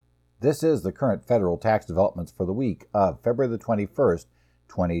This is the current federal tax developments for the week of February the 21st,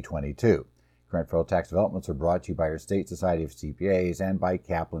 2022. Current federal tax developments are brought to you by your State Society of CPAs and by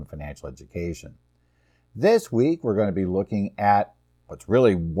Kaplan Financial Education. This week, we're going to be looking at what's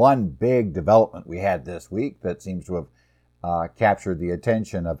really one big development we had this week that seems to have captured the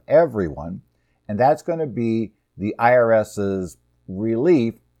attention of everyone, and that's going to be the IRS's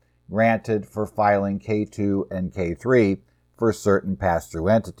relief granted for filing K2 and K3 for certain pass-through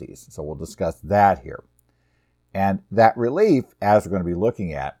entities. So we'll discuss that here. And that relief, as we're going to be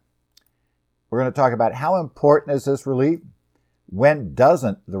looking at, we're going to talk about how important is this relief, when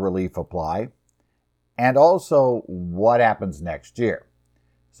doesn't the relief apply, and also what happens next year.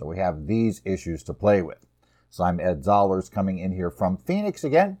 So we have these issues to play with. So I'm Ed Zollers coming in here from Phoenix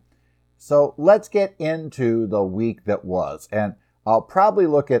again. So let's get into the week that was. And I'll probably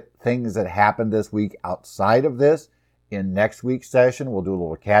look at things that happened this week outside of this. In next week's session, we'll do a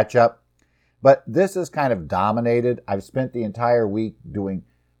little catch up. But this is kind of dominated. I've spent the entire week doing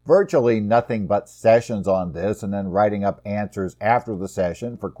virtually nothing but sessions on this and then writing up answers after the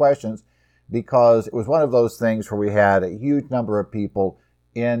session for questions, because it was one of those things where we had a huge number of people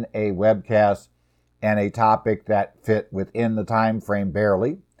in a webcast and a topic that fit within the time frame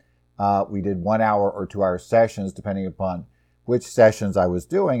barely. We did 1 hour or 2 hour sessions depending upon which sessions I was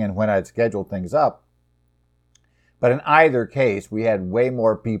doing and when I'd scheduled things up. But in either case, we had way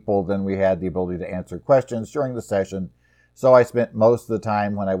more people than we had the ability to answer questions during the session. So I spent most of the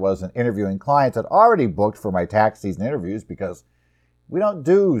time when I wasn't interviewing clients I'd already booked for my tax season interviews, because we don't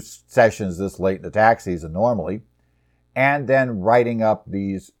do sessions this late in the tax season normally, and then writing up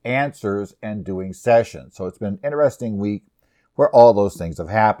these answers and doing sessions. So it's been an interesting week where all those things have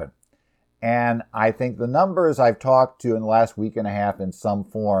happened. And I think the numbers I've talked to in the last week and a half in some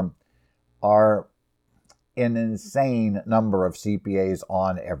form are an insane number of CPAs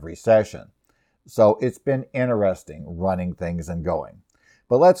on every session. So it's been interesting running things and going.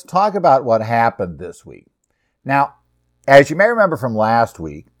 But let's talk about what happened this week. Now, as you may remember from last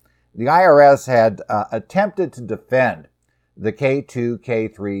week, the IRS had attempted to defend the K2,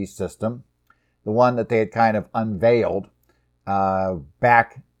 K3 system, the one that they had kind of unveiled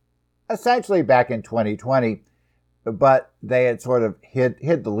essentially back in 2020, but they had sort of hid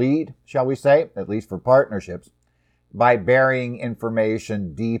the lead, shall we say, at least for partnerships, by burying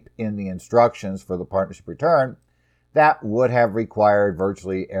information deep in the instructions for the partnership return that would have required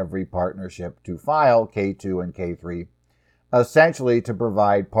virtually every partnership to file K2 and K3, essentially to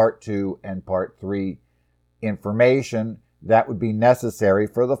provide Part 2 and Part 3 information that would be necessary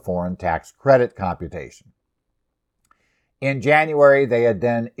for the foreign tax credit computation. In January, they had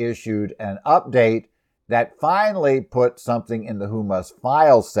then issued an update that finally put something in the Who Must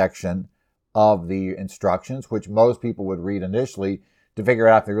File section of the instructions, which most people would read initially to figure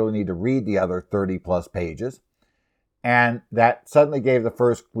out if they really need to read the other 30 plus pages. And that suddenly gave the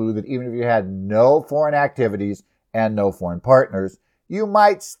first clue that even if you had no foreign activities and no foreign partners, you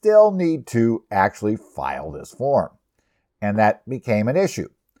might still need to actually file this form. And that became an issue,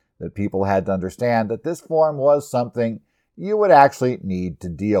 that people had to understand that this form was something you would actually need to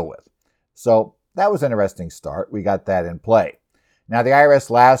deal with. So that was an interesting start. We got that in play. Now, the IRS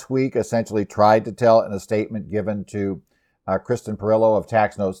last week essentially tried to tell in a statement given to Kristen Perillo of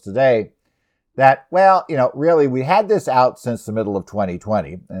Tax Notes Today that, well, really, we had this out since the middle of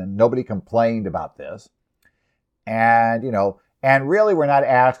 2020, and nobody complained about this. And, and really, we're not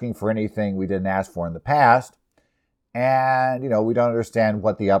asking for anything we didn't ask for in the past. And, we don't understand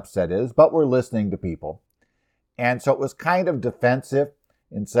what the upset is, but we're listening to people. And so it was kind of defensive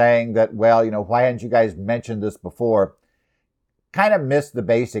in saying that, well, why hadn't you guys mentioned this before? Kind of missed the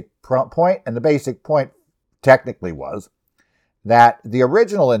basic point. And the basic point technically was that the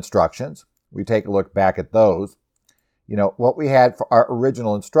original instructions, we take a look back at those, what we had for our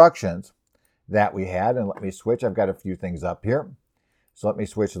original instructions that we had, and let me switch, I've got a few things up here. So let me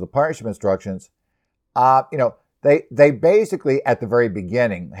switch to the partnership instructions. They basically at the very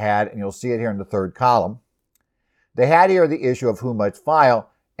beginning had, and you'll see it here in the third column, they had here the issue of who must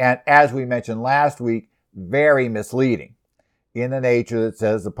file, and as we mentioned last week, very misleading in the nature that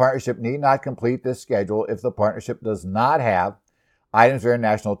says the partnership need not complete this schedule if the partnership does not have items that are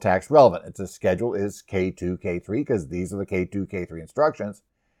national tax relevant. The schedule is K2, K3, because these are the K2, K3 instructions.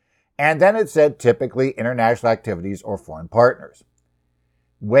 And then it said typically international activities or foreign partners.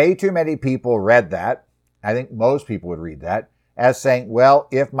 Way too many people read that. I think most people would read that as saying, well,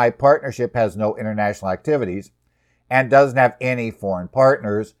 if my partnership has no international activities and doesn't have any foreign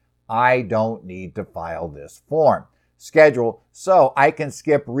partners, I don't need to file this form schedule, so I can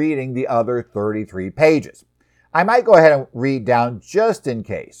skip reading the other 33 pages. I might go ahead and read down just in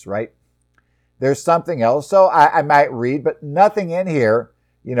case, right? There's something else. So I might read, but nothing in here,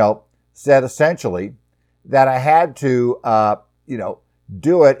 said essentially that I had to,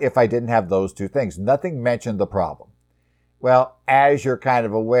 do it if I didn't have those two things. Nothing mentioned the problem. Well, as you're kind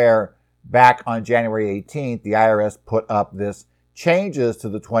of aware, back on January 18th, the IRS put up this changes to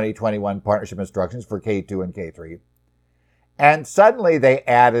the 2021 partnership instructions for K2 and K3. And suddenly they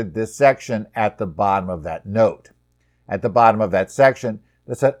added this section at the bottom of that note, at the bottom of that section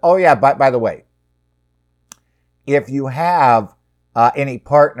that said, oh yeah, by the way, if you have any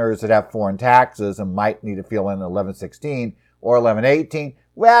partners that have foreign taxes and might need to fill in 1116 or 1118,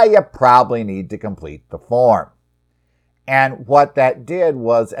 well, you probably need to complete the form. And what that did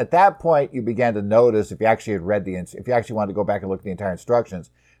was, at that point, you began to notice, if you actually had read if you actually wanted to go back and look at the entire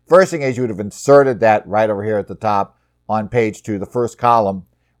instructions, first thing is you would have inserted that right over here at the top on page 2, the first column,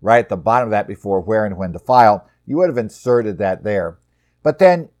 right at the bottom of that before where and when to file. You would have inserted that there. But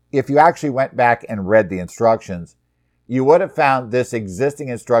then, if you actually went back and read the instructions, you would have found this existing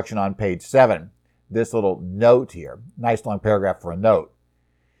instruction on page 7, this little note here. Nice long paragraph for a note.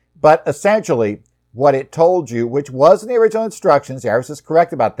 But essentially, what it told you, which was in the original instructions, the IRS is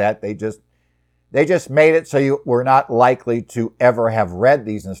correct about that. They just made it so you were not likely to ever have read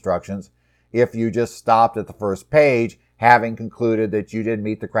these instructions if you just stopped at the first page, having concluded that you didn't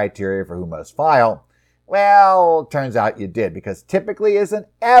meet the criteria for who must file. Well, turns out you did, because typically isn't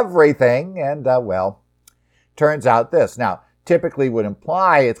everything, and turns out this. Now, typically would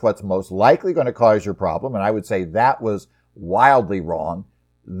imply it's what's most likely going to cause your problem, and I would say that was wildly wrong.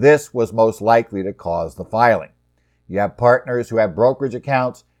 This was most likely to cause the filing. You have partners who have brokerage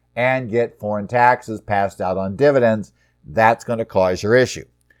accounts and get foreign taxes passed out on dividends. That's going to cause your issue.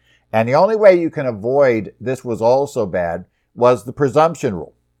 And the only way you can avoid this was also bad was the presumption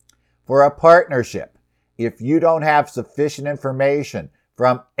rule. For a partnership, if you don't have sufficient information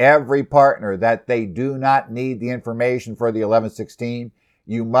from every partner that they do not need the information for the 1116,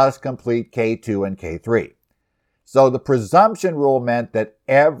 you must complete K2 and K3. So the presumption rule meant that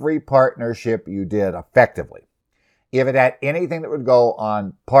every partnership you did effectively, if it had anything that would go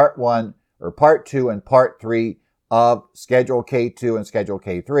on Part 1 or Part 2 and Part 3 of Schedule K2 and Schedule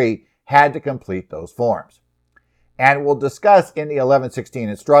K3, had to complete those forms. And we'll discuss in the 1116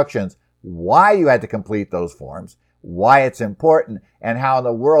 instructions why you had to complete those forms, why it's important, and how in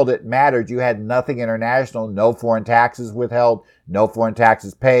the world it mattered. You had nothing international, no foreign taxes withheld, no foreign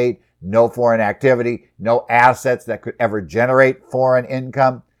taxes paid, no foreign activity, no assets that could ever generate foreign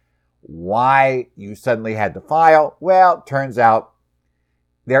income. Why you suddenly had to file? Well, it turns out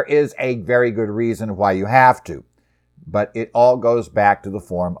there is a very good reason why you have to, but it all goes back to the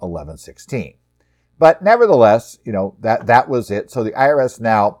Form 1116. But nevertheless, that was it. So the IRS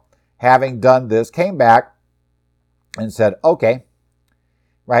now, having done this, came back and said, okay,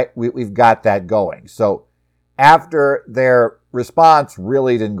 right, we've got that going. So after their response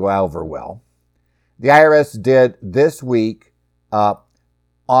really didn't go over well, the IRS did this week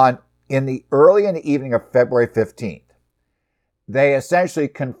in the evening of February 15th. They essentially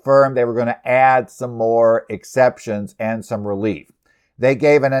confirmed they were going to add some more exceptions and some relief. They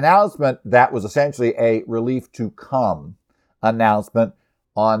gave an announcement that was essentially a relief to come announcement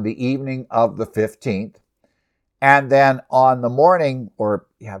on the evening of the 15th. And then on the morning,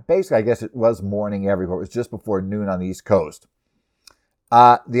 basically I guess it was morning everywhere. It was just before noon on the East Coast.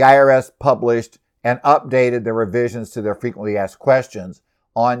 The IRS published and updated the revisions to their frequently asked questions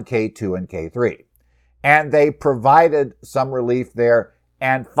on K2 and K3. And they provided some relief there.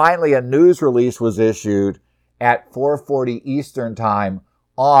 And finally, a news release was issued at 4:40 Eastern Time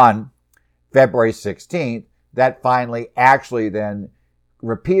on February 16th that finally actually then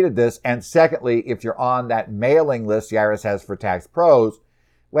repeated this. And secondly, if you're on that mailing list the IRS has for Tax Pros,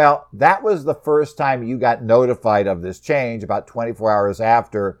 well, that was the first time you got notified of this change, about 24 hours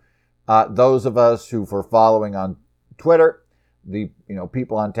after. Those of us who were following on Twitter, the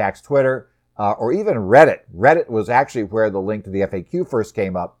people on Tax Twitter, or even Reddit. Reddit was actually where the link to the FAQ first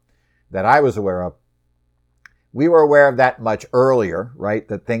came up that I was aware of. We were aware of that much earlier, right?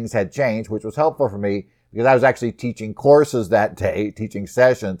 That things had changed, which was helpful for me because I was actually teaching courses that day, teaching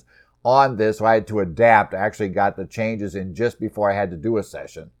sessions on this. So I had to adapt. I actually got the changes in just before I had to do a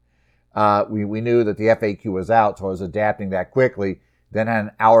session. We knew that the FAQ was out, so I was adapting that quickly. Then had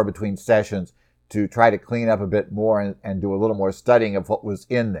an hour between sessions to try to clean up a bit more and do a little more studying of what was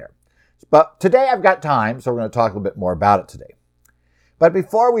in there. But today I've got time, so we're going to talk a little bit more about it today. But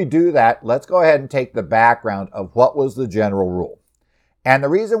before we do that, let's go ahead and take the background of what was the general rule. And the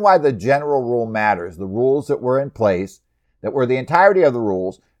reason why the general rule matters, the rules that were in place, that were the entirety of the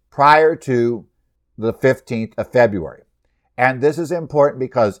rules prior to the 15th of February. And this is important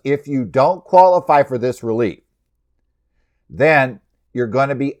because if you don't qualify for this relief, then you're going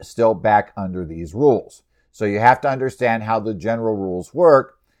to be still back under these rules. So you have to understand how the general rules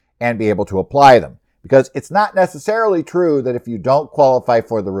work and be able to apply them. Because it's not necessarily true that if you don't qualify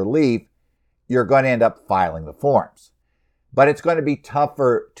for the relief, you're going to end up filing the forms. But it's going to be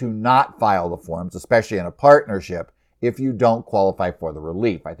tougher to not file the forms, especially in a partnership, if you don't qualify for the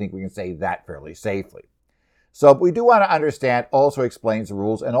relief. I think we can say that fairly safely. So we do want to understand, also explains the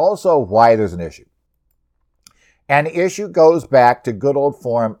rules and also why there's an issue. And the issue goes back to good old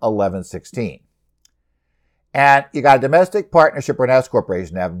Form 1116. And you got a domestic partnership or an S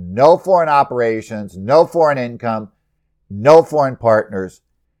corporation that have no foreign operations, no foreign income, no foreign partners.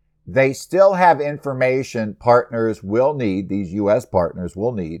 They still have information partners will need, these U.S. partners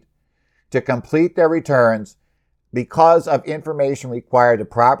will need, to complete their returns because of information required to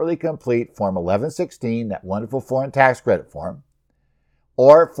properly complete Form 1116, that wonderful foreign tax credit form,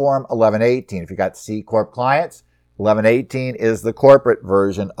 or Form 1118. If you got C Corp clients, 1118 is the corporate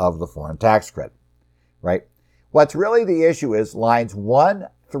version of the foreign tax credit, right? What's really the issue is lines 1,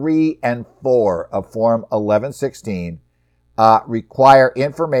 3, and 4 of Form 1116 require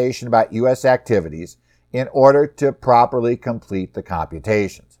information about U.S. activities in order to properly complete the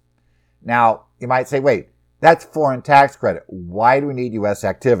computations. Now, you might say, wait, that's foreign tax credit. Why do we need U.S.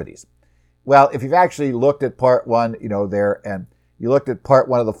 activities? Well, if you've actually looked at Part 1, there, and you looked at Part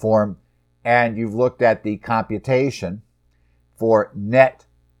 1 of the form, and you've looked at the computation for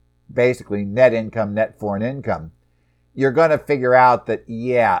basically net income, net foreign income, you're going to figure out that,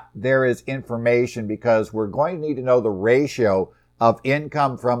 yeah, there is information because we're going to need to know the ratio of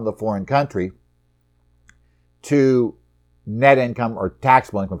income from the foreign country to net income or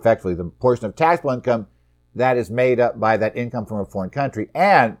taxable income, effectively the portion of taxable income that is made up by that income from a foreign country.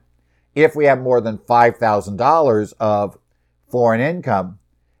 And if we have more than $5,000 of foreign income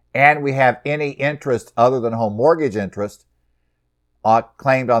and we have any interest other than home mortgage interest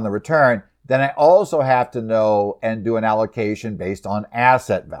claimed on the return, then I also have to know and do an allocation based on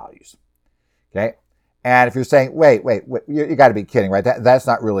asset values. Okay? And if you're saying, wait, you got to be kidding, right? That's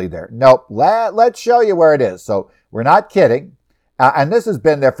not really there. Nope. Let's show you where it is. So we're not kidding. And this has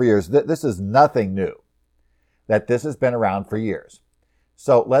been there for years. This is nothing new. That this has been around for years.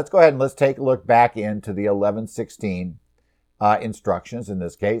 So let's go ahead and let's take a look back into the 1116 instructions, in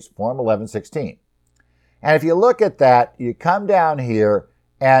this case, Form 1116. And if you look at that, you come down here,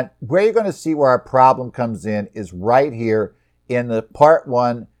 and where you're going to see where our problem comes in is right here in the Part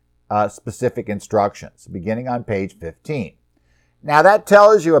 1 specific instructions, beginning on page 15. Now, that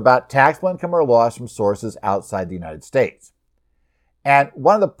tells you about taxable income or loss from sources outside the United States. And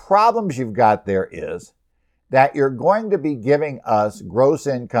one of the problems you've got there is that you're going to be giving us gross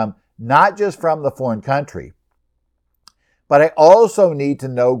income not just from the foreign country, but I also need to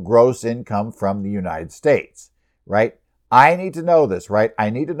know gross income from the United States, right? I need to know this, right? I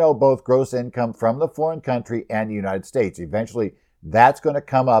need to know both gross income from the foreign country and the United States. Eventually, that's going to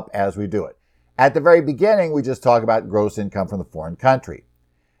come up as we do it. At the very beginning, we just talk about gross income from the foreign country,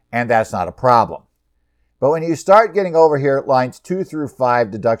 and that's not a problem. But when you start getting over here at lines 2 through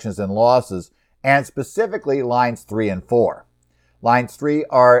 5, deductions and losses, and specifically lines 3 and 4. Lines 3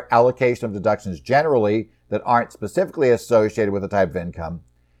 are allocation of deductions generally that aren't specifically associated with a type of income.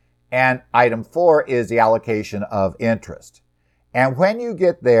 And item 4 is the allocation of interest. And when you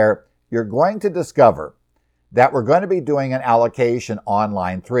get there, you're going to discover that we're going to be doing an allocation on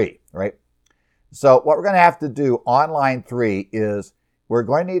line 3, right? So what we're going to have to do on line 3 is we're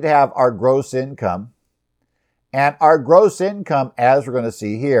going to need to have our gross income. And our gross income, as we're going to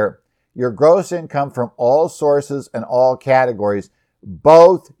see here, your gross income from all sources and all categories,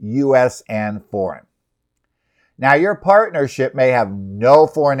 both U.S. and foreign. Now, your partnership may have no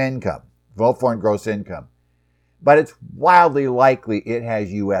foreign income, no foreign gross income, but it's wildly likely it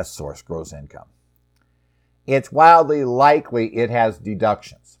has U.S. source gross income. It's wildly likely it has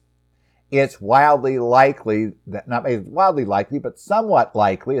deductions. It's wildly likely, not wildly likely, but somewhat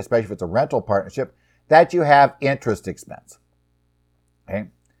likely, especially if it's a rental partnership, that you have interest expense. Okay?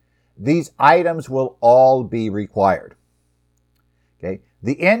 These items will all be required. Okay?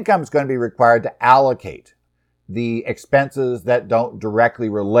 The income is going to be required to allocate the expenses that don't directly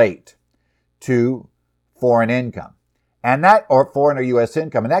relate to foreign income, and that, or foreign or U.S.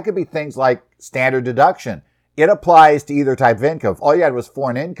 income. And that could be things like standard deduction. It applies to either type of income. If all you had was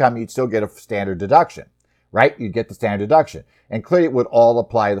foreign income, you'd still get a standard deduction, right? You'd get the standard deduction. And clearly it would all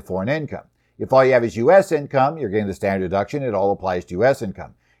apply to the foreign income. If all you have is U.S. income, you're getting the standard deduction. It all applies to U.S.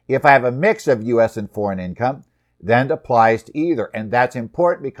 income. If I have a mix of U.S. and foreign income, then it applies to either. And that's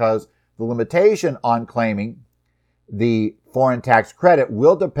important because The limitation on claiming the foreign tax credit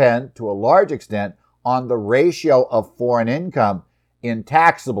will depend to a large extent on the ratio of foreign income in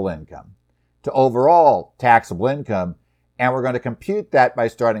taxable income to overall taxable income. And we're going to compute that by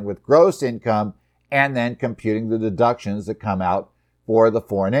starting with gross income and then computing the deductions that come out for the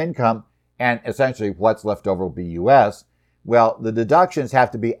foreign income. And essentially what's left over will be U.S. Well, the deductions have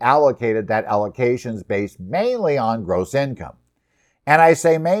to be allocated. That allocation is based mainly on gross income. And I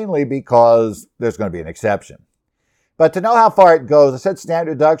say mainly because there's going to be an exception. But to know how far it goes, I said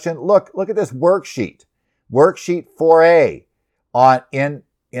standard deduction. Look at this worksheet. Worksheet 4A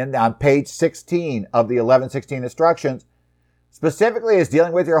on page 16 of the 1116 instructions specifically is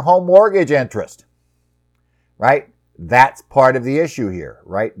dealing with your home mortgage interest, right? That's part of the issue here,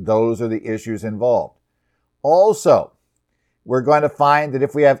 right? Those are the issues involved. Also, we're going to find that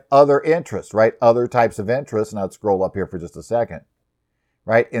if we have other interests, right? Other types of interests, and I'll scroll up here for just a second,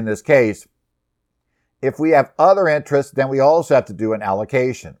 right? In this case, if we have other interests, then we also have to do an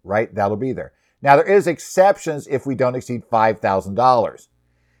allocation, right? That'll be there. Now, there is exceptions if we don't exceed $5,000.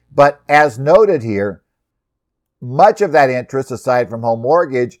 But as noted here, much of that interest, aside from home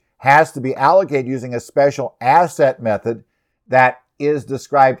mortgage, has to be allocated using a special asset method that is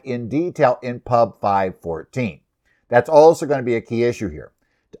described in detail in Pub 514. That's also going to be a key issue here.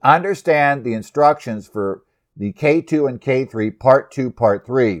 To understand the instructions for the K2 and K3, Part 2, Part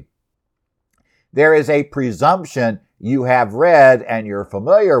 3, there is a presumption you have read and you're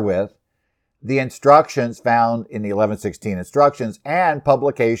familiar with the instructions found in the 1116 instructions and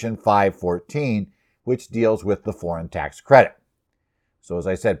publication 514, which deals with the foreign tax credit. So as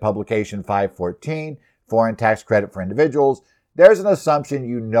I said, publication 514, foreign tax credit for individuals, there's an assumption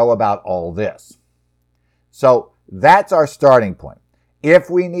you know about all this. So that's our starting point. If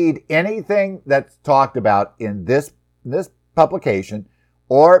we need anything that's talked about in this publication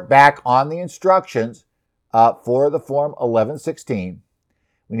or back on the instructions for the Form 1116,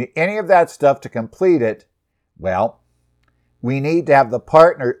 we need any of that stuff to complete it. Well, we need to have the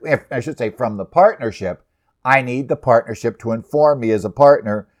partner, from the partnership, I need the partnership to inform me as a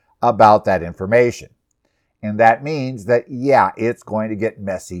partner about that information. And that means that, yeah, it's going to get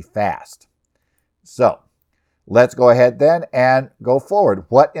messy fast. So let's go ahead then and go forward.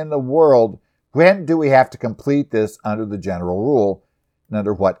 What in the world, when do we have to complete this under the general rule and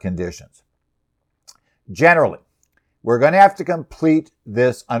under what conditions? Generally, we're going to have to complete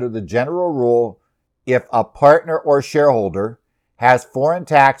this under the general rule if a partner or shareholder has foreign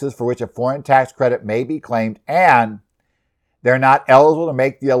taxes for which a foreign tax credit may be claimed and they're not eligible to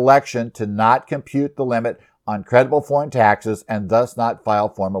make the election to not compute the limit on credible foreign taxes and thus not file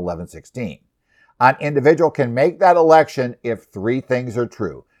Form 1116. An individual can make that election if three things are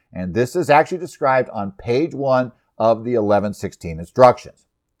true. And this is actually described on page 1 of the 1116 instructions.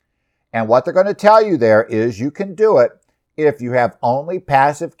 And what they're going to tell you there is you can do it if you have only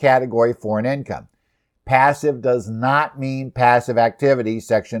passive category foreign income. Passive does not mean passive activity,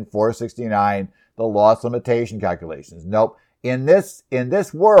 section 469, the loss limitation calculations. Nope. In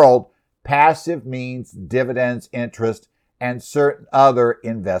this world, passive means dividends, interest, and certain other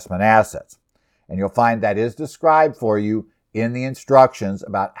investment assets. And you'll find that is described for you in the instructions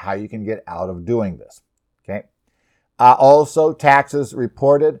about how you can get out of doing this. Okay. Also, taxes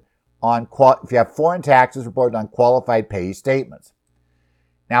reported on, if you have foreign taxes reported on qualified payee statements.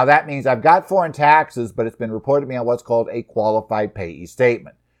 Now that means I've got foreign taxes, but it's been reported to me on what's called a qualified payee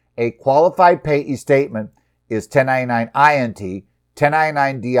statement. A qualified payee statement is 1099 INT,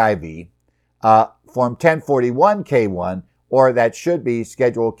 1099 DIV, Form 1041 K1, or that should be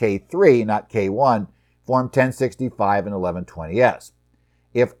Schedule K3, not K1, Form 1065 and 1120S.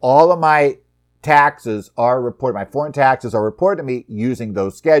 If all of my taxes are reported, my foreign taxes are reported to me using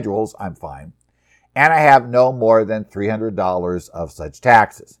those schedules, I'm fine. And I have no more than $300 of such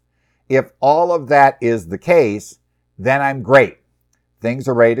taxes. If all of that is the case, then I'm great. Things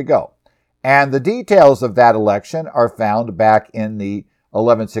are ready to go. And the details of that election are found back in the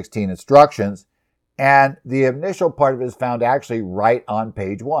 1116 instructions. And the initial part of it is found actually right on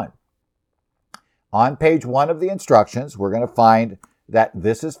page 1. On page 1 of the instructions, we're going to find that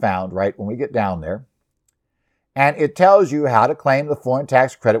this is found right when we get down there. And it tells you how to claim the foreign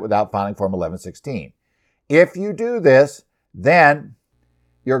tax credit without filing Form 1116. If you do this, then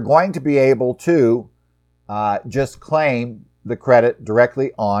you're going to be able to just claim the credit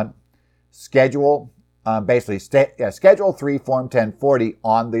directly on Schedule 3, Form 1040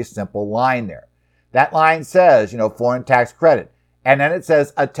 on the simple line there. That line says, foreign tax credit. And then it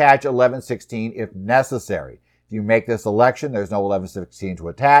says attach 1116 if necessary. If you make this election, there's no 1116 to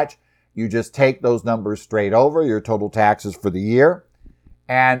attach. You just take those numbers straight over, your total taxes for the year,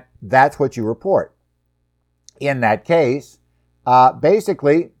 and that's what you report. In that case,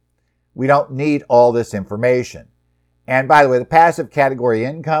 basically, we don't need all this information. And by the way, the passive category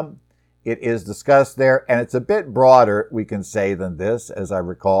income, it is discussed there, and it's a bit broader, we can say, than this, as I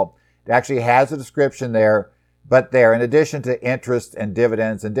recall. It actually has a description there, but there, in addition to interest and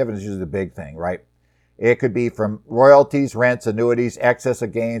dividends is usually the big thing, right? It could be from royalties, rents, annuities, excess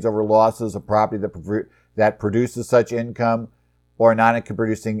of gains over losses of property that produces such income, or non-income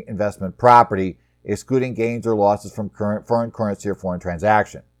producing investment property, excluding gains or losses from current foreign currency or foreign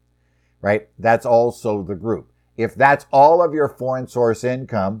transaction, right? That's also the group. If that's all of your foreign source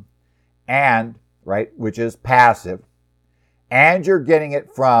income, and, right, which is passive, and you're getting it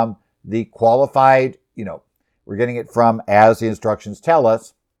from the qualified, we're getting it from, as the instructions tell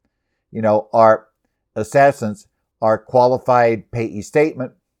us, our assessments, our qualified payee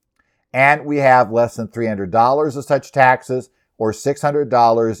statement, and we have less than $300 of such taxes, or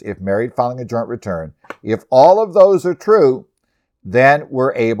 $600 if married filing a joint return. If all of those are true, then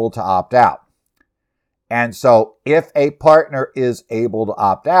we're able to opt out. And so if a partner is able to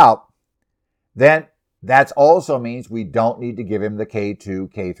opt out, then that also means we don't need to give him the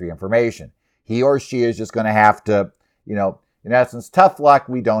K2, K3 information. He or she is just going to have to, in essence, tough luck,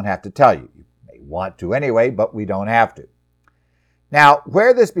 we don't have to tell you. You may want to anyway, but we don't have to. Now,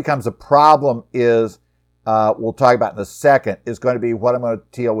 where this becomes a problem is, we'll talk about in a second, is going to be what I'm going to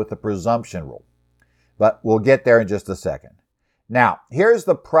deal with the presumption rule. But we'll get there in just a second. Now, here's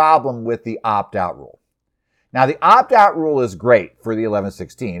the problem with the opt-out rule. Now, the opt-out rule is great for the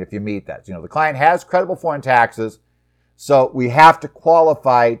 1116 if you meet that. The client has credible foreign taxes, so we have to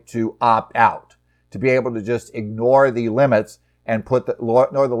qualify to opt out, to be able to just ignore the limits and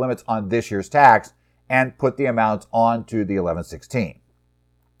ignore the limits on this year's tax and put the amounts onto the 1116.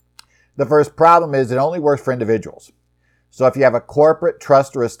 The first problem is it only works for individuals. So if you have a corporate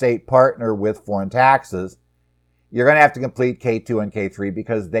trust or estate partner with foreign taxes, you're going to have to complete K2 and K3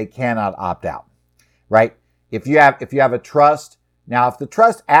 because they cannot opt out, right? If you have a trust, now if the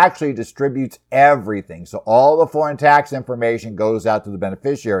trust actually distributes everything, so all the foreign tax information goes out to the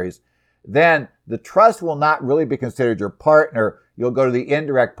beneficiaries, then the trust will not really be considered your partner. You'll go to the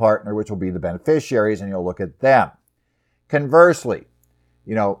indirect partner, which will be the beneficiaries, and you'll look at them. Conversely,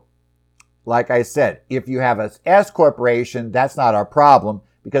 like I said, if you have an S corporation, that's not our problem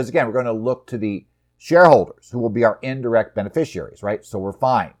because, again, we're going to look to the shareholders who will be our indirect beneficiaries, right? So we're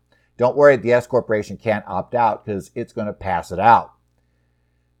fine. Don't worry, the S corporation can't opt out because it's going to pass it out.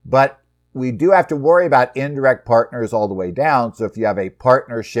 But we do have to worry about indirect partners all the way down. So if you have a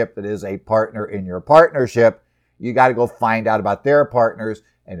partnership that is a partner in your partnership, you got to go find out about their partners.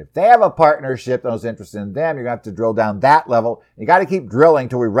 And if they have a partnership that was interested in them, you're going to have to drill down that level. You got to keep drilling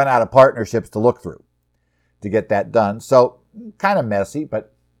till we run out of partnerships to look through to get that done. So kind of messy,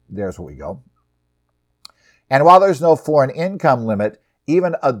 but there's where we go. And while there's no foreign income limit,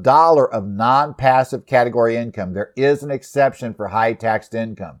 even $1 of non-passive category income, there is an exception for high taxed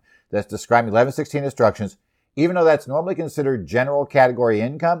income that's described in 1116 instructions, even though that's normally considered general category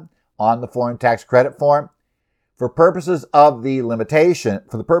income on the foreign tax credit form. For purposes of the limitation,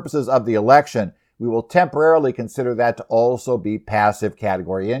 for the purposes of the election, we will temporarily consider that to also be passive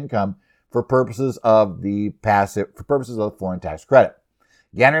category income for purposes of the foreign tax credit.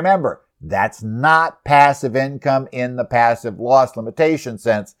 Again, remember, that's not passive income in the passive loss limitation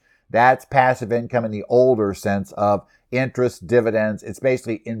sense. That's passive income in the older sense of interest, dividends. It's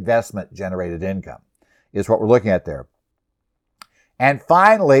basically investment generated income is what we're looking at there. And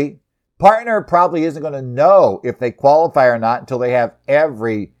finally, partner probably isn't going to know if they qualify or not until they have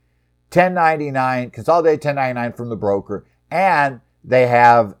every 1099, consolidated 1099 from the broker, and they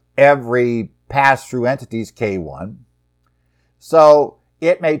have every pass-through entity's K1. So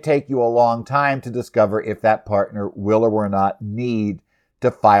it may take you a long time to discover if that partner will or will not need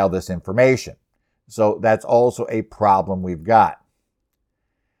to file this information. So that's also a problem we've got.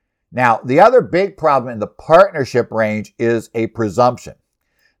 Now, the other big problem in the partnership range is a presumption.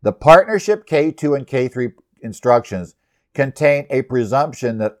 The partnership K2 and K3 instructions contain a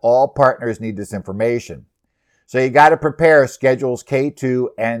presumption that all partners need this information. So you got to prepare schedules K2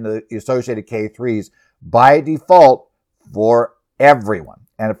 and the associated K3s by default for everyone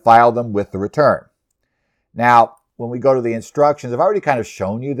and file them with the return. Now, when we go to the instructions, I've already kind of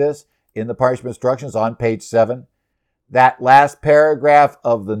shown you this in the partnership instructions on page 7. That last paragraph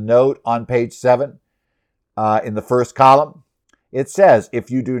of the note on page 7 in the first column, it says,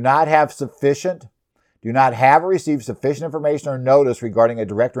 if you do not have or receive sufficient information or notice regarding a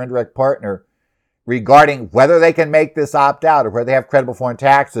direct or indirect partner, regarding whether they can make this opt-out or whether they have credible foreign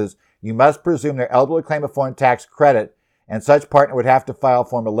taxes, you must presume they're eligible to claim a foreign tax credit and such partner would have to file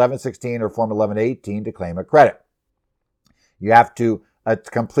Form 1116 or Form 1118 to claim a credit. You have to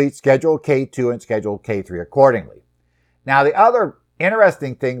complete Schedule K2 and Schedule K3 accordingly. Now, the other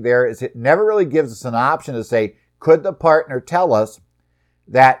interesting thing there is it never really gives us an option to say, could the partner tell us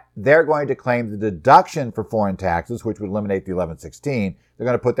that they're going to claim the deduction for foreign taxes, which would eliminate the 1116. They're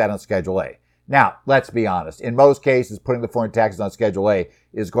going to put that on Schedule A. Now, let's be honest. In most cases, putting the foreign taxes on Schedule A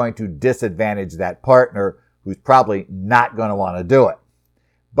is going to disadvantage that partner who's probably not going to want to do it.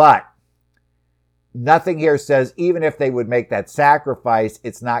 But nothing here says even if they would make that sacrifice,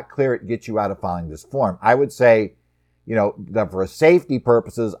 it's not clear it gets you out of filing this form. I would say, that for safety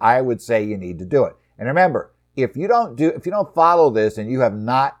purposes, I would say you need to do it. And remember, if you don't follow this and you have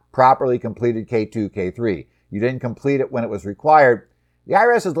not properly completed K2, K3, you didn't complete it when it was required, the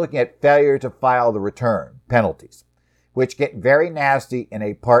IRS is looking at failure to file the return penalties, which get very nasty in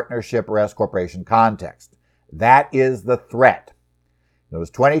a partnership or S corporation context. That is the threat. It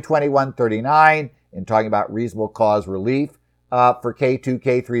was 2021-39 in talking about reasonable cause relief for K2,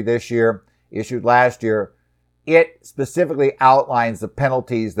 K3 this year, issued last year. It specifically outlines the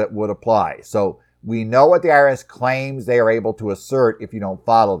penalties that would apply. So we know what the IRS claims they are able to assert if you don't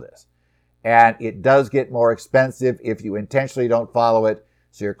follow this. And it does get more expensive if you intentionally don't follow it.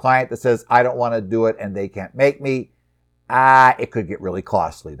 So your client that says, I don't want to do it and they can't make me, it could get really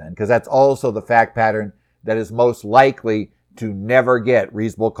costly then, because that's also the fact pattern that is most likely to never get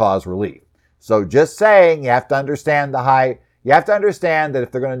reasonable cause relief. So just saying, you have to understand that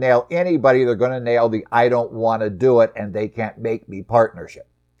if they're going to nail anybody, they're going to nail the I don't want to do it and they can't make me partnership.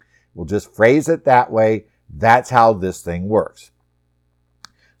 We'll just phrase it that way. That's how this thing works.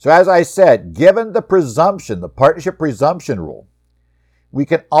 So as I said, given the presumption, the partnership presumption rule, we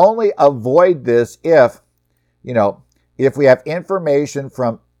can only avoid this if we have information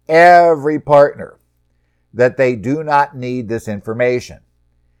from every partner that they do not need this information.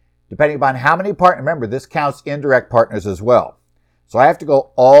 Depending upon how many partners, remember, this counts indirect partners as well. So I have to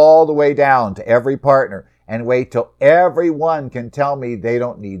go all the way down to every partner and wait till everyone can tell me they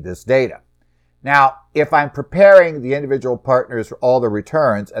don't need this data. Now, if I'm preparing the individual partners for all the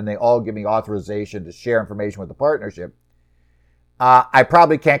returns and they all give me authorization to share information with the partnership, I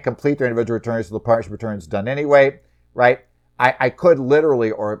probably can't complete their individual returns so the partnership returns done anyway, right? I could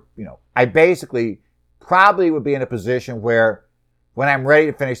literally, I basically probably would be in a position where when I'm ready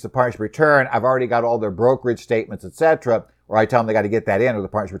to finish the partnership return, I've already got all their brokerage statements, etc., or I tell them they got to get that in or the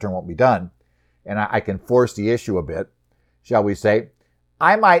partnership return won't be done. And I can force the issue a bit, shall we say.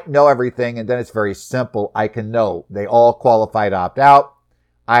 I might know everything, and then it's very simple. I can know they all qualify to opt out.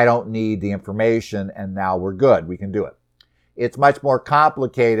 I don't need the information, and now we're good. We can do it. It's much more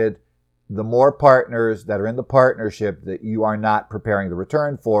complicated the more partners that are in the partnership that you are not preparing the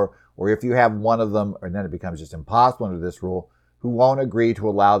return for, or if you have one of them, and then it becomes just impossible under this rule, who won't agree to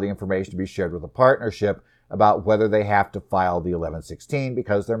allow the information to be shared with the partnership about whether they have to file the 1116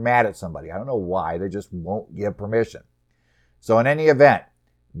 because they're mad at somebody. I don't know why. They just won't give permission. So in any event,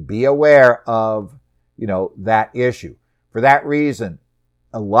 be aware of, that issue. For that reason,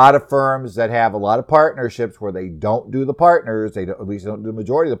 a lot of firms that have a lot of partnerships where they don't do the partners, at least don't do the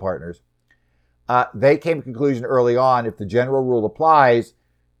majority of the partners, they came to the conclusion early on, if the general rule applies,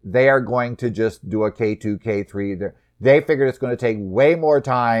 they are going to just do a K2, K3. They figured it's going to take way more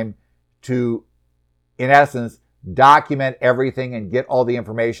time to, in essence, document everything and get all the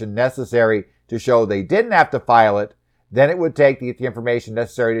information necessary to show they didn't have to file it. Then it would take the information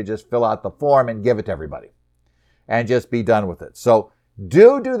necessary to just fill out the form and give it to everybody and just be done with it. So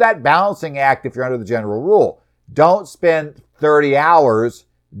do that balancing act if you're under the general rule. Don't spend 30 hours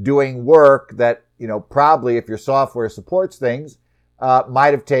doing work that, probably if your software supports things,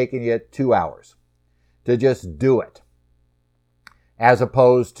 might have taken you 2 hours to just do it. As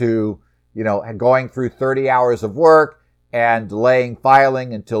opposed to, going through 30 hours of work and delaying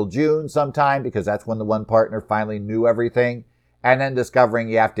filing until June sometime because that's when the one partner finally knew everything, and then discovering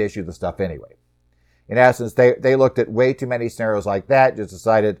you have to issue the stuff anyway. In essence, they looked at way too many scenarios like that, just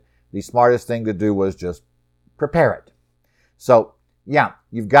decided the smartest thing to do was just prepare it. So, yeah,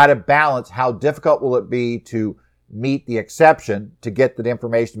 you've got to balance how difficult will it be to meet the exception, to get the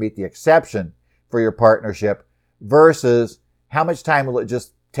information to meet the exception for your partnership versus how much time will it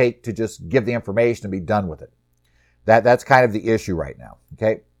just take to just give the information and be done with it. That's kind of the issue right now,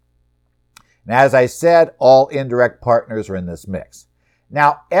 okay? And as I said, all indirect partners are in this mix.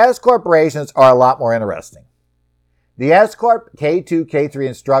 Now, S corporations are a lot more interesting. The S Corp K2, K3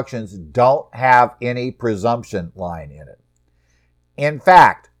 instructions don't have any presumption line in it. In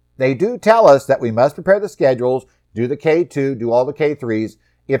fact, they do tell us that we must prepare the schedules, do the K2, do all the K3s,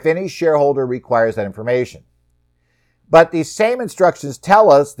 if any shareholder requires that information. But these same instructions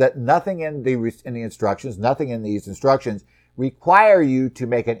tell us that nothing in these instructions require you to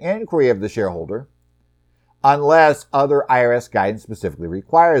make an inquiry of the shareholder unless other IRS guidance specifically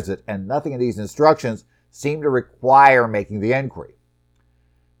requires it. And nothing in these instructions seem to require making the inquiry.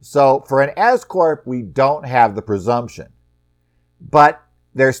 So for an S Corp, we don't have the presumption, but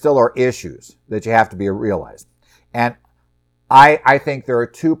there still are issues that you have to be realized. And I think there are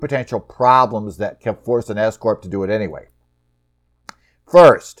two potential problems that can force an S Corp to do it anyway.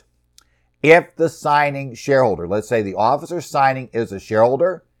 First, if the signing shareholder, let's say the officer signing is a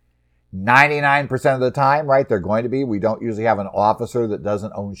shareholder, 99% of the time, right, they're going to be. We don't usually have an officer that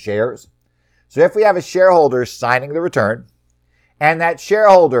doesn't own shares. So if we have a shareholder signing the return, and that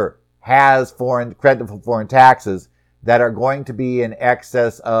shareholder has credited foreign taxes that are going to be in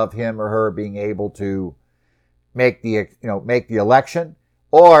excess of him or her being able to make the election,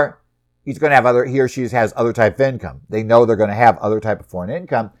 or he or she has other type of income. They know they're going to have other type of foreign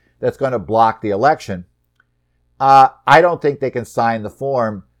income that's going to block the election. I don't think they can sign the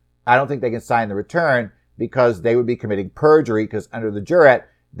form. I don't think they can sign the return because they would be committing perjury, because under the jurat,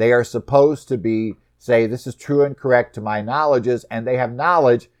 they are supposed to say this is true and correct to my knowledges, and they have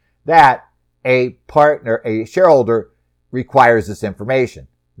knowledge that a shareholder requires this information.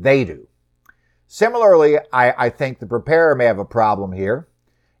 They do. Similarly, I think the preparer may have a problem here.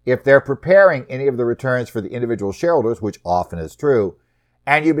 If they're preparing any of the returns for the individual shareholders, which often is true,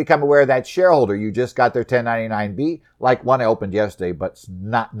 and you become aware of that shareholder, you just got their 1099-B, like one I opened yesterday, but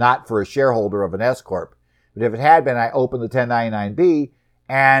not for a shareholder of an S Corp. But if it had been, I opened the 1099-B,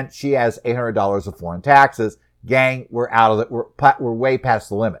 and she has $800 of foreign taxes. Gang, we're out of it. We're way past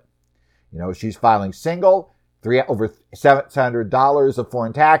the limit. She's filing single, over $700 of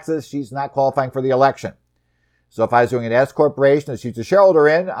foreign taxes. She's not qualifying for the election. So if I was doing an S corporation that she's a shareholder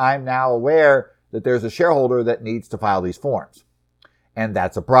in, I'm now aware that there's a shareholder that needs to file these forms. And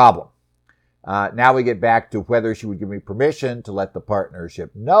that's a problem. Now we get back to whether she would give me permission to let the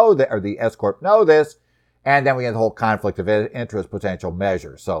partnership know that, or the S Corp know this. And then we get the whole conflict of interest potential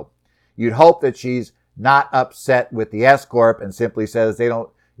measure. So you'd hope that she's not upset with the S Corp and simply says they don't,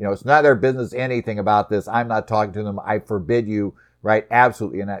 it's not their business anything about this. I'm not talking to them. I forbid you, right?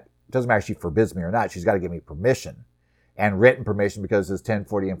 Absolutely. And it doesn't matter if she forbids me or not. She's got to give me permission and written permission, because it's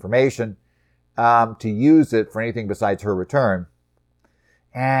 1040 information, to use it for anything besides her return.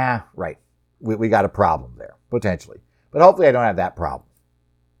 Right. We got a problem there, potentially. But hopefully I don't have that problem.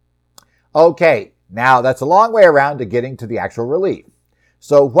 Okay. Now, that's a long way around to getting to the actual relief.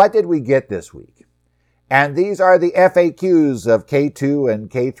 So what did we get this week? And these are the FAQs of K2 and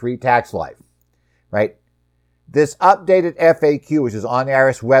K3 Tax Life, right? This updated FAQ, which is on the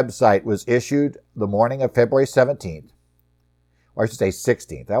IRS website, was issued the morning of February 17th. Or I should say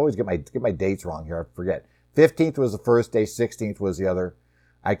 16th. I always get my dates wrong here. I forget. 15th was the first day, 16th was the other.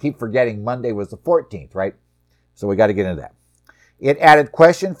 I keep forgetting Monday was the 14th, right? So we got to get into that. It added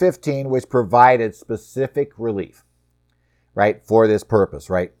question 15, which provided specific relief, right, for this purpose,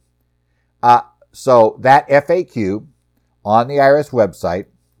 right? So that FAQ on the IRS website,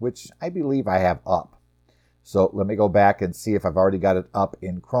 which I believe I have up. So let me go back and see if I've already got it up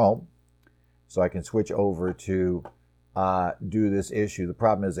in Chrome, so I can switch over to do this issue. The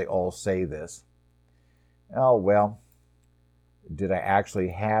problem is they all say this. Oh, well, did I actually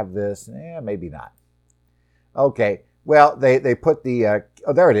have this? Maybe not. Okay. Well, they put the,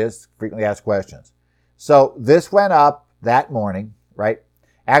 there it is, frequently asked questions. So this went up that morning, right?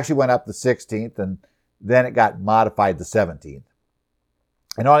 Actually went up the 16th, and then it got modified the 17th.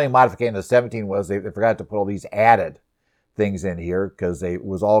 And the only modification of the 17th was they forgot to put all these added things in here, because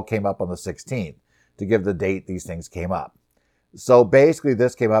all came up on the 16th to give the date these things came up. So basically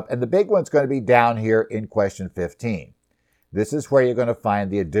this came up, and the big one's going to be down here in question 15. This is where you're going to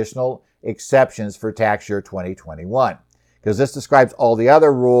find the additional exceptions for tax year 2021, because this describes all the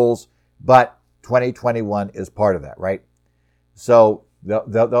other rules, but 2021 is part of that, right? So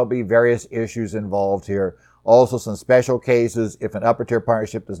there'll be various issues involved here. Also some special cases if an upper tier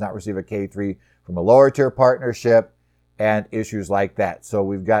partnership does not receive a K3 from a lower tier partnership, and issues like that. So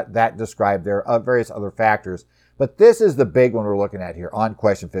we've got that described there, various other factors. But this is the big one we're looking at here on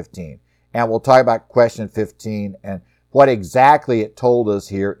question 15. And we'll talk about question 15 and what exactly it told us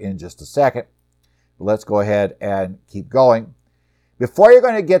here in just a second. Let's go ahead and keep going. Before you're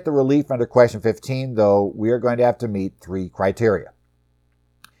going to get the relief under question 15, though, we are going to have to meet 3 criteria.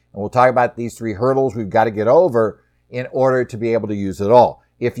 And we'll talk about these 3 hurdles we've got to get over in order to be able to use it all.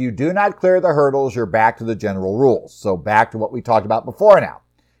 If you do not clear the hurdles, you're back to the general rules. So back to what we talked about before now.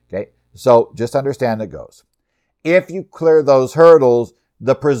 Okay, so just understand it goes. If you clear those hurdles,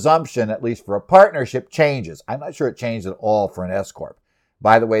 the presumption, at least for a partnership, changes. I'm not sure it changed at all for an S Corp.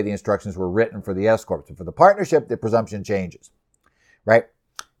 By the way, the instructions were written for the S Corp. So for the partnership, the presumption changes, right?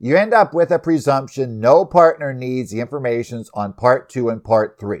 You end up with a presumption no partner needs the information on Part 2 and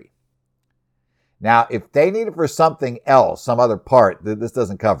Part 3. Now, if they need it for something else, some other part, this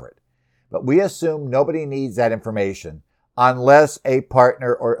doesn't cover it. But we assume nobody needs that information unless a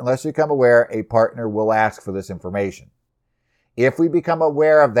partner, or unless you become aware a partner will ask for this information. If we become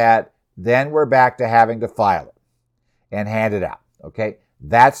aware of that, then we're back to having to file it and hand it out, okay?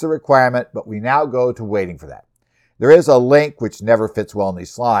 That's the requirement, but we now go to waiting for that. There is a link, which never fits well in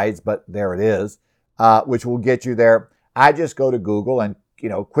these slides, but there it is, which will get you there. I just go to Google and,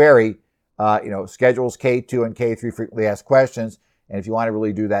 query, schedules K2 and K3 frequently asked questions. And if you want to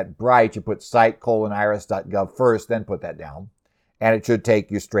really do that bright, you put site:/irs.gov first, then put that down. And it should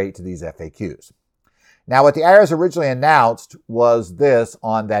take you straight to these FAQs. Now, what the IRS originally announced was this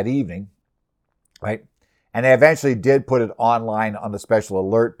on that evening, right? And they eventually did put it online on the special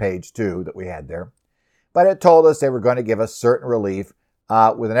alert page too that we had there. But it told us they were going to give us certain relief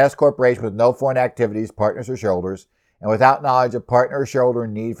with an S corporation with no foreign activities, partners or shareholders, and without knowledge of partner or shareholder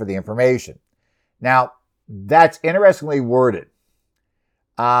need for the information. Now, that's interestingly worded.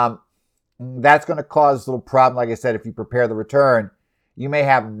 That's going to cause a little problem. Like I said, if you prepare the return, you may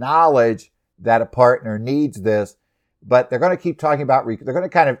have knowledge that a partner needs this, but they're going to keep talking about, they're going to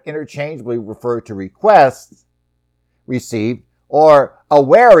kind of interchangeably refer to requests received, or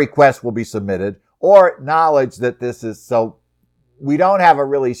aware requests will be submitted, or knowledge that this is, so we don't have a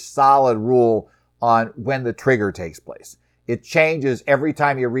really solid rule on when the trigger takes place. It changes every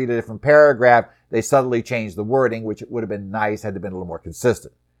time you read a different paragraph. They suddenly change the wording, which it would have been nice had it been a little more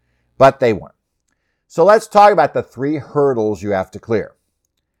consistent, but they weren't. So let's talk about the 3 hurdles you have to clear.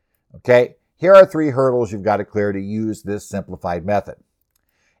 Okay, here are 3 hurdles you've got to clear to use this simplified method.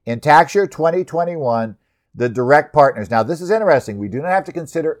 In tax year 2021, the direct partners. Now, this is interesting. We do not have to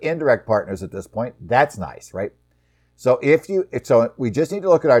consider indirect partners at this point. That's nice, right? So so we just need to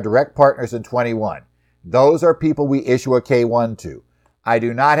look at our direct partners in 21. Those are people we issue a K1 to. I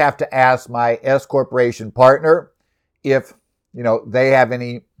do not have to ask my S corporation partner if, they have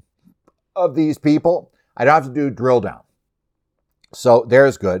any of these people. I don't have to do drill down. So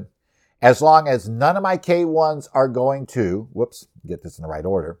there's good. As long as none of my K1s are going to, get this in the right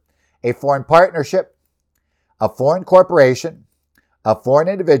order, a foreign partnership, a foreign corporation, a foreign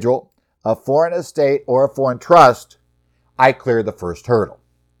individual, a foreign estate, or a foreign trust, I clear the first hurdle.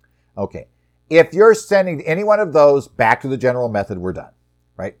 Okay. If you're sending any one of those back to the general method, we're done,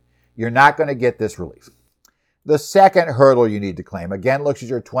 right? You're not going to get this relief. The second hurdle you need to claim, again, looks at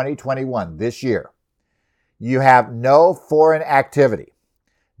your 2021, this year. You have no foreign activity.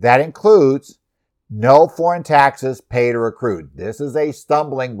 That includes no foreign taxes paid or accrued. This is a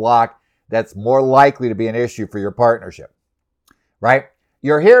stumbling block that's more likely to be an issue for your partnership, right?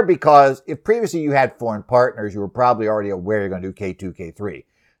 You're here because if previously you had foreign partners, you were probably already aware you're going to do K2, K3.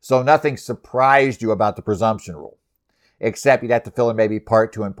 So nothing surprised you about the presumption rule, except you'd have to fill in maybe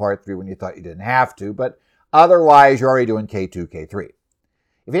Part 2 and Part 3 when you thought you didn't have to, but otherwise you're already doing K2, K3.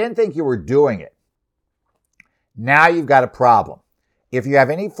 If you didn't think you were doing it, now you've got a problem. If you have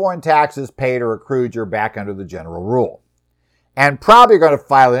any foreign taxes paid or accrued, you're back under the general rule. And probably going to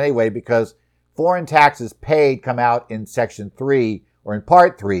file it anyway because foreign taxes paid come out in Section 3 or in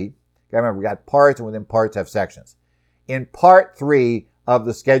Part 3. Remember, we got parts and within parts have sections. In Part 3 of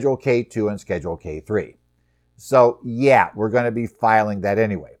the Schedule K2 and Schedule K3. So yeah, we're going to be filing that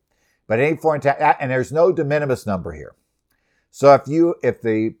anyway. But any foreign tax, and there's no de minimis number here. So if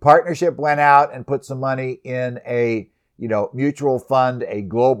the partnership went out and put some money in a mutual fund, a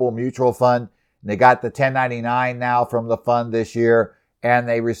global mutual fund, and they got the 1099 now from the fund this year, and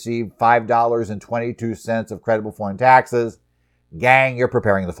they received $5.22 of credible foreign taxes, gang, you're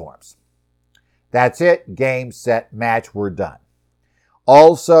preparing the forms. That's it. Game, set, match. We're done.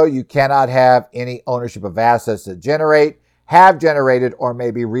 Also, you cannot have any ownership of assets that generate, have generated, or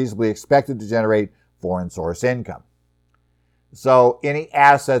may be reasonably expected to generate foreign source income. So any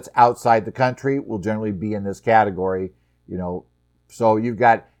assets outside the country will generally be in this category. So you've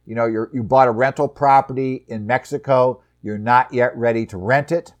got, you bought a rental property in Mexico. You're not yet ready to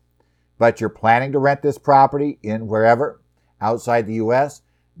rent it, but you're planning to rent this property in wherever outside the U.S.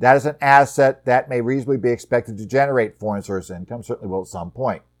 That is an asset that may reasonably be expected to generate foreign source income, certainly will at some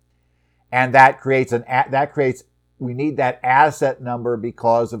point. And that creates we need that asset number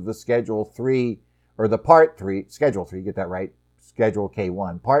because of the Schedule 3 or the Part 3, Schedule 3, get that right, Schedule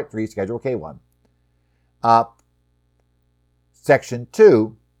K1, Part 3, Schedule K1. Section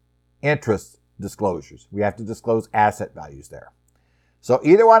 2, interest disclosures. We have to disclose asset values there. So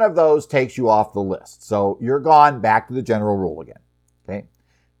either one of those takes you off the list. So you're gone back to the general rule again. Okay.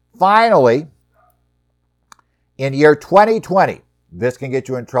 Finally, in year 2020, this can get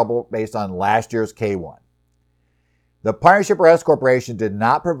you in trouble based on last year's K1. The partnership or S corporation did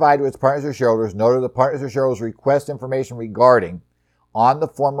not provide to its partners or shareholders, noted the partners or shareholders request information regarding on the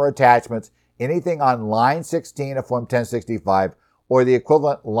form or attachments anything on line 16 of Form 1065 or the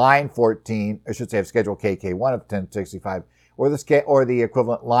equivalent line 14, I should say of Schedule KK1 of 1065, or the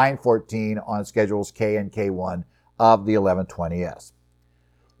equivalent line 14 on Schedules K and K1 of the 1120S.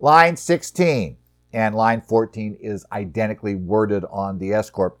 Line 16 and line 14 is identically worded on the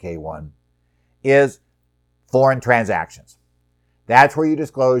S Corp K1, is foreign transactions. That's where you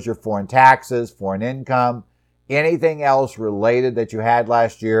disclose your foreign taxes, foreign income, anything else related that you had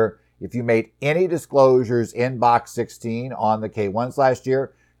last year. If you made any disclosures in box 16 on the K1s last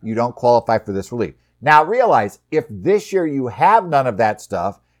year, you don't qualify for this relief. Now realize, if this year you have none of that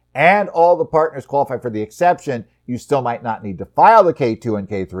stuff and all the partners qualify for the exception, you still might not need to file the K2 and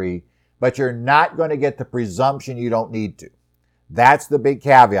K3, but you're not going to get the presumption you don't need to. That's the big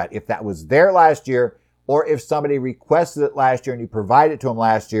caveat. If that was there last year, or if somebody requested it last year and you provided it to them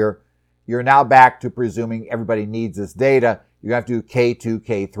last year, you're now back to presuming everybody needs this data. You have to do K2,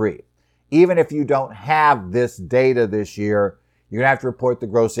 K3. Even if you don't have this data this year, you're going to have to report the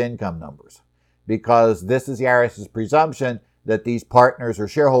gross income numbers, because this is the IRS's presumption that these partners or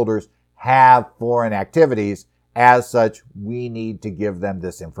shareholders have foreign activities. As such, we need to give them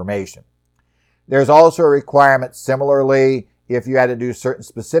this information. There's also a requirement, similarly, if you had to do certain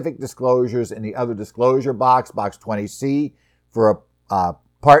specific disclosures in the other disclosure box, box 20C for a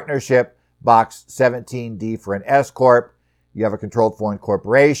partnership, box 17D for an S Corp, you have a controlled foreign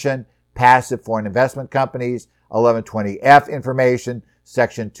corporation, passive foreign investment companies, 1120F information,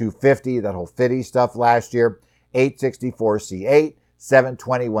 section 250, that whole FDII stuff last year, 864C8,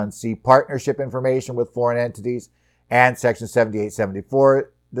 721C partnership information with foreign entities, and section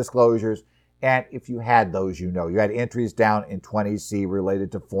 7874 disclosures. And if you had those, you had entries down in 20C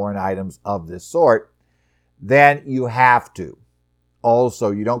related to foreign items of this sort, then you have to.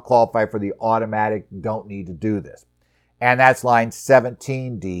 Also, you don't qualify for the automatic don't need to do this. And that's line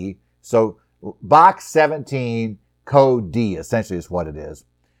 17D. So box 17, code D, essentially is what it is.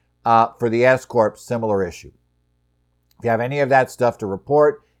 For the S Corp, similar issue. If you have any of that stuff to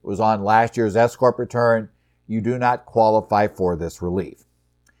report, it was on last year's S Corp return, you do not qualify for this relief.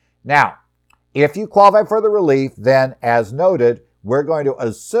 Now, if you qualify for the relief, then as noted, we're going to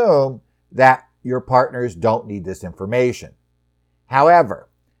assume that your partners don't need this information. However,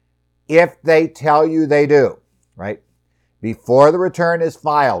 if they tell you they do, right, before the return is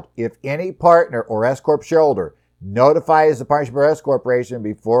filed, if any partner or S Corp shareholder notifies the partnership or S Corporation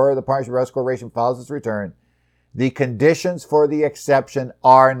before the partnership or S Corporation files its return, the conditions for the exception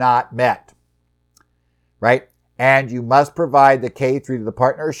are not met, right? And you must provide the K3 to the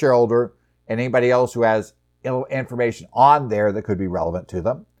partner or shareholder and anybody else who has information on there that could be relevant to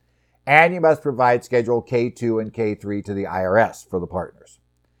them. And you must provide Schedule K2 and K3 to the IRS for the partners.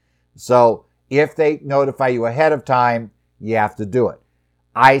 So if they notify you ahead of time, you have to do it.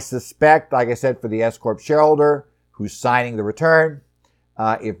 I suspect, like I said, for the S Corp shareholder who's signing the return,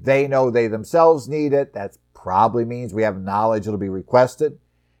 if they know they themselves need it, that probably means we have knowledge it'll be requested.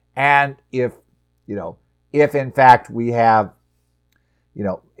 And if in fact we have,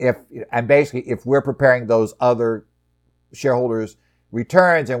 if we're preparing those other shareholders'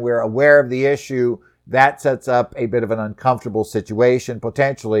 returns and we're aware of the issue, that sets up a bit of an uncomfortable situation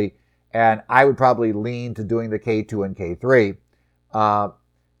potentially. And I would probably lean to doing the K2 and K3,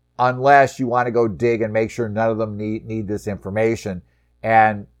 unless you want to go dig and make sure none of them need this information.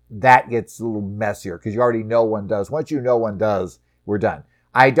 And that gets a little messier because you already know one does. Once you know one does, we're done.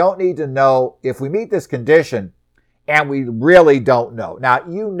 I don't need to know if we meet this condition, and we really don't know.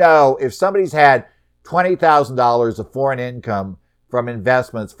 Now, if somebody's had $20,000 of foreign income from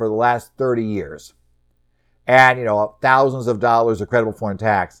investments for the last 30 years and, thousands of dollars of credible foreign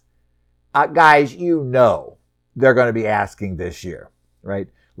tax, guys, they're going to be asking this year, right?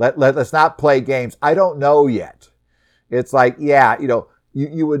 Let's not play games. I don't know yet. It's like,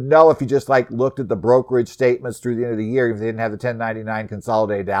 you would know if you just looked at the brokerage statements through the end of the year, if they didn't have the 1099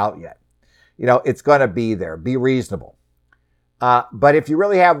 consolidated out yet. It's going to be there. Be reasonable. But if you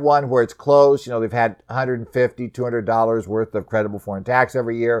really have one where it's close, they've had $150, $200 worth of credible foreign tax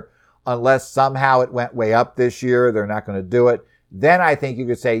every year, unless somehow it went way up this year, they're not going to do it. Then I think you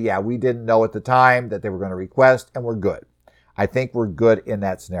could say, we didn't know at the time that they were going to request, and we're good. I think we're good in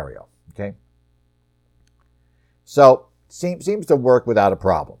that scenario. Okay. So seems to work without a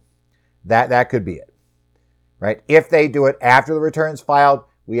problem. That could be it. right? If they do it after the return's filed,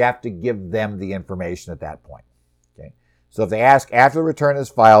 we have to give them the information at that point. Okay. So if they ask after the return is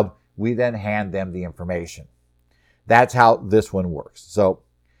filed, we then hand them the information. That's how this one works. So,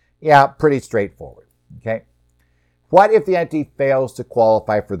 yeah, pretty straightforward. Okay. What if the entity fails to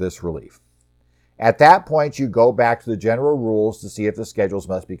qualify for this relief? At that point, you go back to the general rules to see if the schedules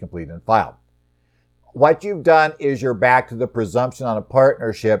must be completed and filed. What you've done is you're back to the presumption on a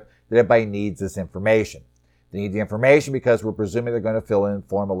partnership that everybody needs this information. They need the information because we're presuming they're going to fill in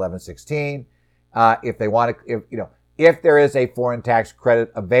Form 1116. If they want to, if there is a foreign tax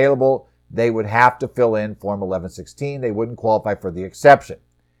credit available, they would have to fill in Form 1116. They wouldn't qualify for the exception.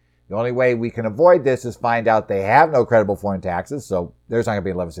 The only way we can avoid this is find out they have no credible foreign taxes, so there's not going to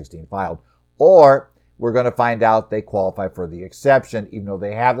be 1116 filed. Or we're going to find out they qualify for the exception. Even though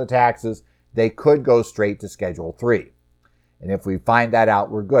they have the taxes, they could go straight to Schedule 3. And if we find that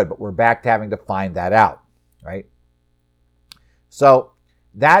out, we're good. But we're back to having to find that out, right? So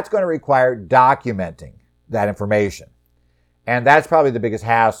that's going to require documenting that information. And that's probably the biggest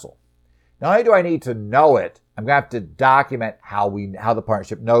hassle. Not only do I need to know it, I'm going to have to document how the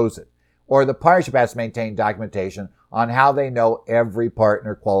partnership knows it. Or the partnership has to maintain documentation on how they know every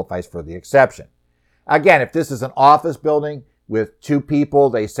partner qualifies for the exception. Again, if this is an office building with two people,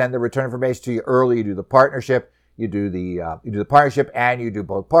 they send the return information to you early, you do the partnership, you do the partnership, and you do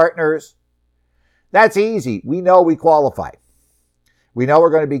both partners. That's easy. We know we qualify. We know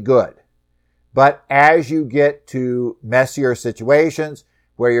we're going to be good. But as you get to messier situations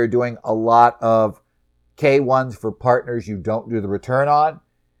where you're doing a lot of K1s for partners you don't do the return on,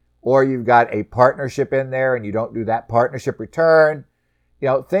 or you've got a partnership in there and you don't do that partnership return,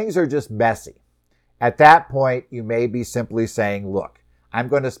 things are just messy. At that point, you may be simply saying, look, I'm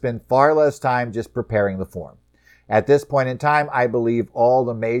going to spend far less time just preparing the form. At this point in time, I believe all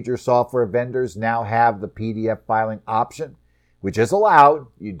the major software vendors now have the PDF filing option, which is allowed.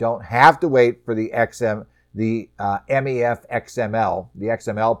 You don't have to wait for the MEF XML, the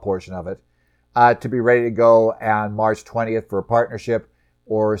XML portion of it, to be ready to go on March 20th for a partnership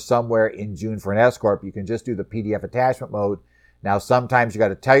or somewhere in June for an S-Corp. You can just do the PDF attachment mode. Now, sometimes you got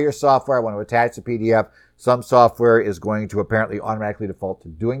to tell your software, I want to attach the PDF. Some software is going to apparently automatically default to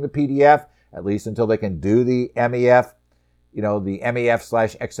doing the PDF, at least until they can do the MEF, the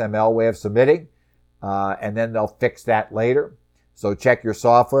MEF/XML way of submitting. And then they'll fix that later. So check your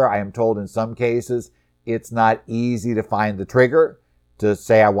software. I am told in some cases it's not easy to find the trigger to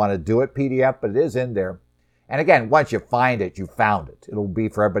say I want to do it PDF, but it is in there. And again, once you find it, you found it. It'll be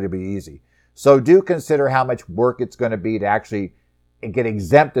for everybody to be easy. So do consider how much work it's going to be to actually get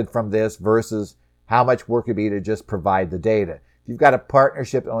exempted from this versus how much work it'd be to just provide the data. If you've got a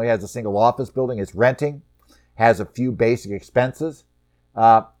partnership that only has a single office building, it's renting, has a few basic expenses,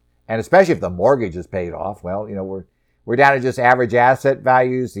 and especially if the mortgage is paid off, well, we're down to just average asset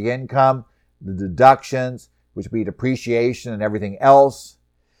values, the income, the deductions, which would be depreciation and everything else.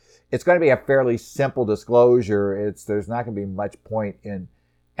 It's going to be a fairly simple disclosure. There's not going to be much point in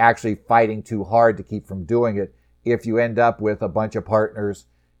actually fighting too hard to keep from doing it if you end up with a bunch of partners,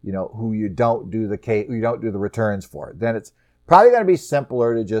 who you don't do the returns for. Then it's probably going to be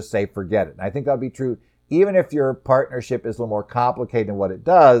simpler to just say forget it. And I think that'll be true even if your partnership is a little more complicated in what it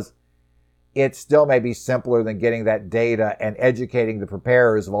does. It still may be simpler than getting that data and educating the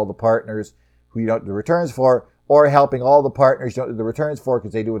preparers of all the partners who you don't do the returns for, or helping all the partners you don't do the returns for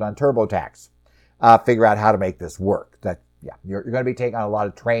because they do it on TurboTax, figure out how to make this work. You're going to be taking on a lot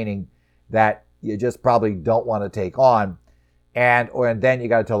of training that you just probably don't want to take on. And then you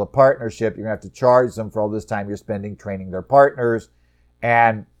got to tell the partnership you're going to have to charge them for all this time you're spending training their partners.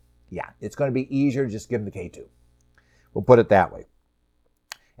 And it's going to be easier to just give them the K2. We'll put it that way.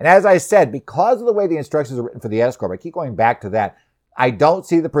 And as I said, because of the way the instructions are written for the S-Corp, I keep going back to that, I don't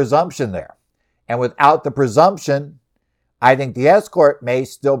see the presumption there. And without the presumption, I think the S-Corp may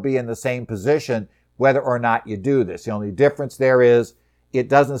still be in the same position whether or not you do this. The only difference there is it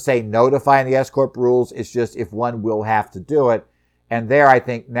doesn't say notify in the S-Corp rules. It's just if one will have to do it. And there, I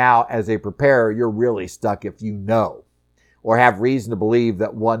think now as a preparer, you're really stuck if you know or have reason to believe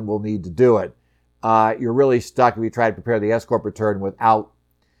that one will need to do it. You're really stuck if you try to prepare the S-Corp return without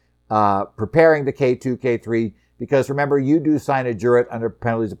preparing the K2, K3, because remember, you do sign a jurat under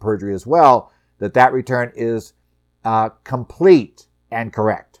penalties of perjury as well, that return is complete and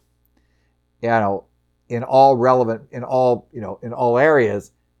correct. In all relevant, in all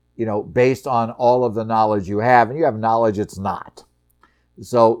areas, based on all of the knowledge you have, and you have knowledge it's not.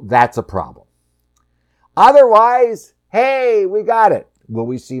 So that's a problem. Otherwise, hey, we got it. Will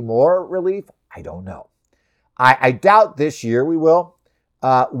we see more relief? I don't know. I doubt this year we will.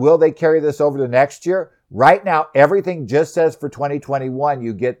 Will they carry this over to next year? Right now, everything just says for 2021,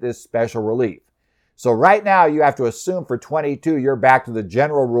 you get this special relief. So right now, you have to assume for 22, you're back to the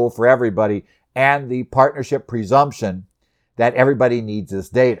general rule for everybody and the partnership presumption that everybody needs this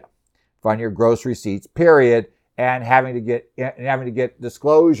data on your gross receipts, period, and having to get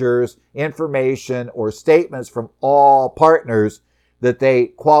disclosures, information, or statements from all partners that they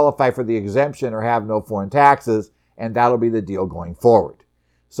qualify for the exemption or have no foreign taxes, and that'll be the deal going forward.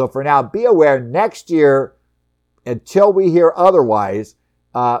 So for now, be aware next year, until we hear otherwise,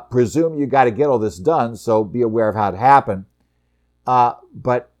 presume you got to get all this done, so be aware of how it happened.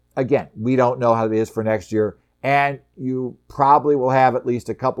 But again, we don't know how it is for next year, and you probably will have at least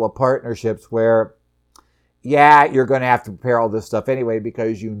a couple of partnerships where, yeah, you're going to have to prepare all this stuff anyway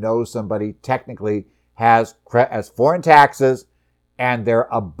because you know somebody technically has foreign taxes and they're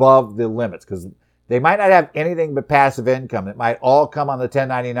above the limits because they might not have anything but passive income. It might all come on the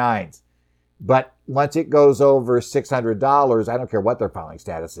 1099s. But once it goes over $600, I don't care what their filing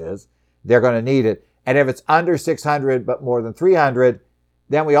status is, they're going to need it. And if it's under $600 but more than $300,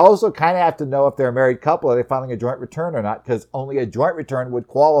 then we also kind of have to know if they're a married couple, are they filing a joint return or not, because only a joint return would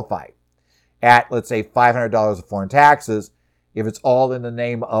qualify at, let's say, $500 of foreign taxes. If it's all in the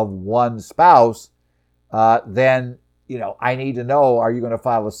name of one spouse, then, I need to know, are you going to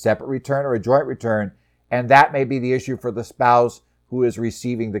file a separate return or a joint return? And that may be the issue for the spouse who is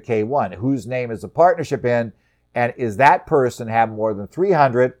receiving the K-1. Whose name is the partnership in? And is that person have more than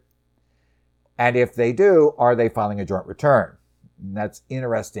 300? And if they do, are they filing a joint return? And that's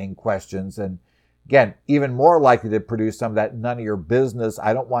interesting questions. And again, even more likely to produce some of that none of your business.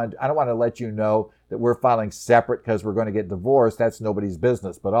 I don't want to let you know that we're filing separate because we're going to get divorced. That's nobody's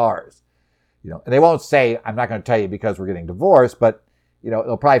business but ours. And they won't say, I'm not going to tell you because we're getting divorced, but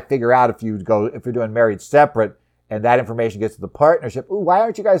they'll probably figure out if you're doing married separate and that information gets to the partnership. Ooh, why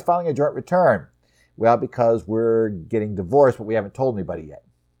aren't you guys filing a joint return? Well, because we're getting divorced, but we haven't told anybody yet.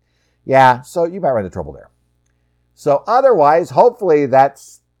 Yeah, so you might run into trouble there. So otherwise, hopefully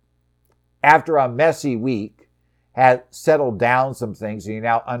that's, after a messy week, has settled down some things and you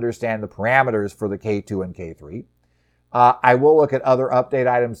now understand the parameters for the K2 and K3. I will look at other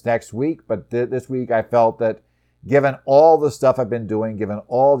update items next week, but this week I felt that given all the stuff I've been doing, given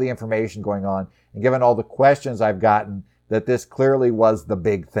all the information going on, and given all the questions I've gotten, that this clearly was the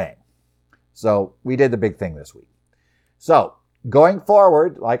big thing. So we did the big thing this week. So going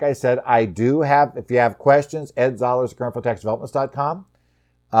forward, like I said, I do have, if you have questions, Ed Zollars at currentfederaltaxdevelopments.com.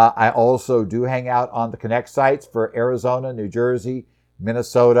 I also do hang out on the Connect sites for Arizona, New Jersey,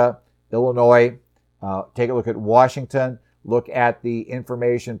 Minnesota, Illinois. Take a look at Washington. Look at the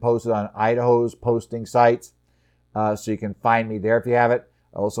information posted on Idaho's posting sites. So you can find me there if you have it.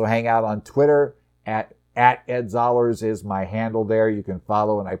 I also hang out on Twitter at Ed Zollars is my handle there. You can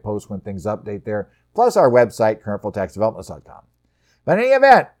follow and I post when things update there. Plus our website, currentfederaltaxdevelopments.com. But in any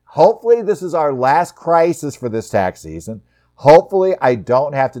event, hopefully this is our last crisis for this tax season. Hopefully I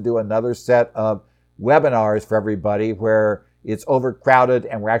don't have to do another set of webinars for everybody where it's overcrowded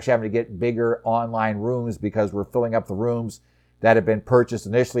and we're actually having to get bigger online rooms because we're filling up the rooms that have been purchased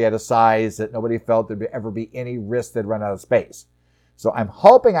initially at a size that nobody felt there'd ever be any risk they'd run out of space. So I'm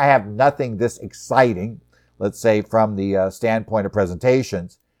hoping I have nothing this exciting, let's say from the standpoint of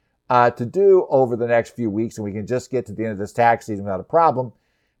presentations, to do over the next few weeks, and we can just get to the end of this tax season without a problem.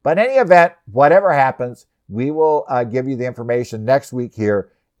 But in any event, whatever happens, we will give you the information next week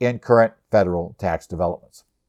here in Current Federal Tax Developments.